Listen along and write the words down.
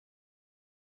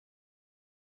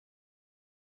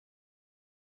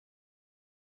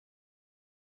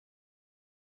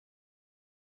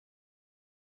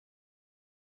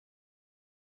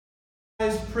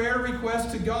prayer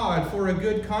requests to God for a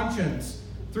good conscience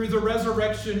through the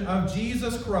resurrection of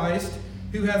Jesus Christ,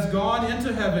 who has gone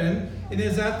into heaven and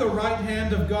is at the right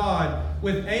hand of God,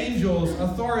 with angels,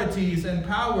 authorities, and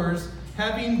powers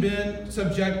having been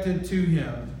subjected to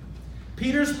him.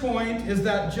 Peter's point is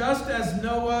that just as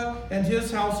Noah and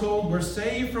his household were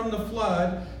saved from the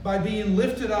flood by being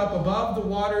lifted up above the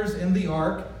waters in the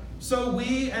ark, so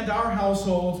we and our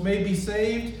households may be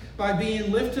saved by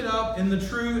being lifted up in the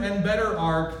true and better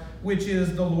ark, which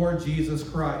is the Lord Jesus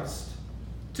Christ.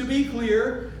 To be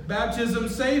clear, baptism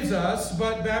saves us,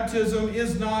 but baptism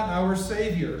is not our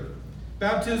Savior.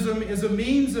 Baptism is a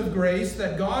means of grace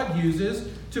that God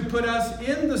uses to put us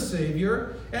in the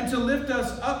Savior and to lift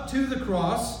us up to the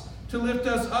cross, to lift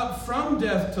us up from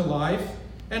death to life,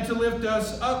 and to lift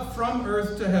us up from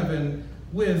earth to heaven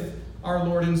with our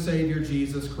Lord and Savior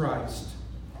Jesus Christ.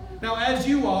 Now, as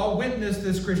you all witness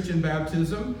this Christian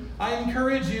baptism, I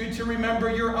encourage you to remember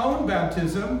your own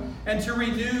baptism and to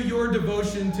renew your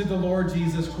devotion to the Lord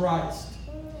Jesus Christ.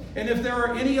 And if there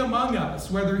are any among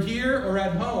us, whether here or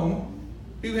at home,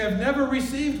 who have never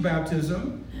received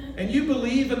baptism, and you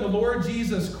believe in the Lord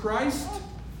Jesus Christ,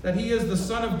 that he is the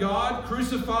Son of God,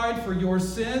 crucified for your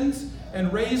sins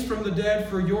and raised from the dead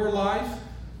for your life,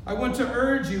 I want to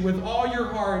urge you with all your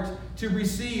heart to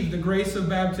receive the grace of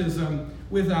baptism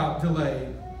without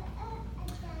delay.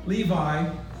 Levi,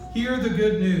 hear the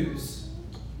good news.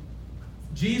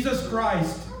 Jesus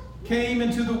Christ came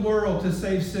into the world to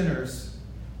save sinners.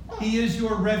 He is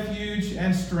your refuge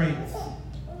and strength.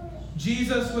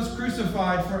 Jesus was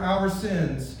crucified for our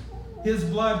sins. His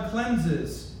blood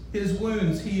cleanses, his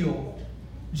wounds heal.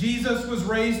 Jesus was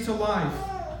raised to life.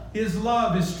 His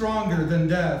love is stronger than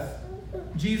death.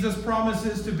 Jesus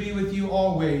promises to be with you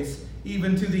always,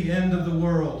 even to the end of the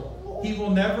world. He will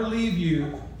never leave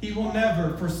you. He will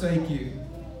never forsake you.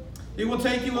 It will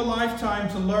take you a lifetime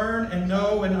to learn and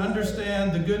know and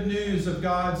understand the good news of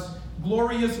God's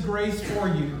glorious grace for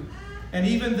you. And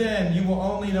even then, you will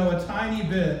only know a tiny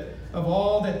bit of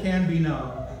all that can be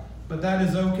known. But that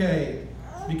is okay,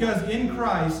 because in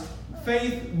Christ,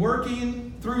 faith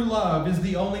working through love is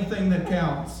the only thing that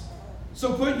counts.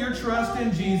 So put your trust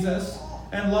in Jesus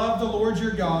and love the Lord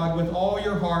your God with all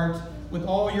your heart, with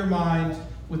all your mind,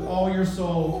 with all your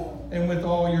soul, and with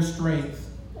all your strength,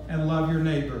 and love your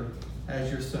neighbor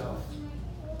as yourself.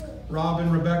 Rob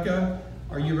and Rebecca,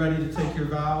 are you ready to take your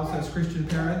vows as Christian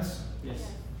parents? Yes.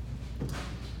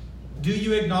 Do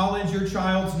you acknowledge your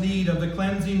child's need of the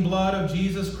cleansing blood of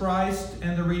Jesus Christ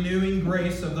and the renewing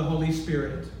grace of the Holy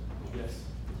Spirit? Yes.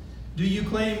 Do you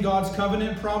claim God's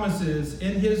covenant promises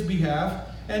in his behalf?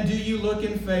 And do you look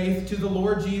in faith to the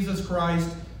Lord Jesus Christ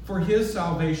for his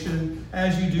salvation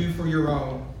as you do for your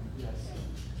own? Yes.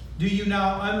 Do you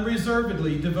now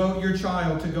unreservedly devote your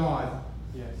child to God?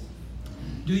 Yes.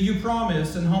 Do you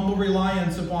promise in humble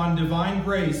reliance upon divine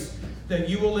grace that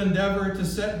you will endeavor to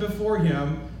set before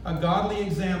him a godly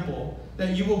example,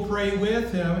 that you will pray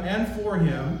with him and for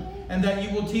him, and that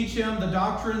you will teach him the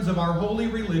doctrines of our holy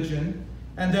religion,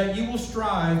 and that you will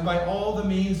strive by all the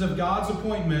means of God's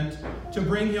appointment to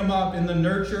bring him up in the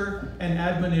nurture and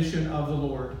admonition of the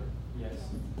Lord? Yes.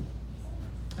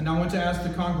 And I want to ask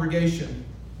the congregation,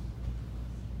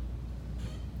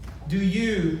 do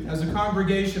you, as a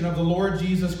congregation of the Lord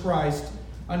Jesus Christ,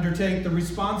 undertake the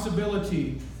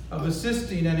responsibility of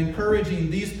assisting and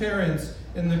encouraging these parents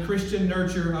in the Christian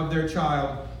nurture of their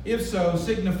child? If so,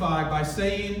 signify by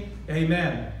saying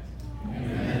amen.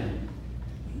 Amen.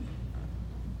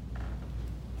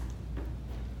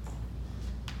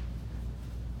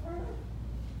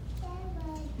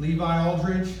 Levi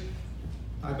Aldridge,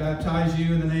 I baptize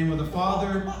you in the name of the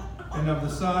Father, and of the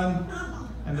Son,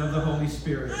 and of the Holy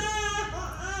Spirit.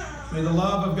 May the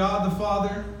love of God the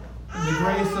Father, and the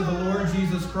grace of the Lord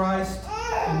Jesus Christ,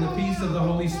 and the peace of the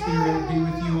Holy Spirit be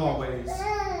with you always.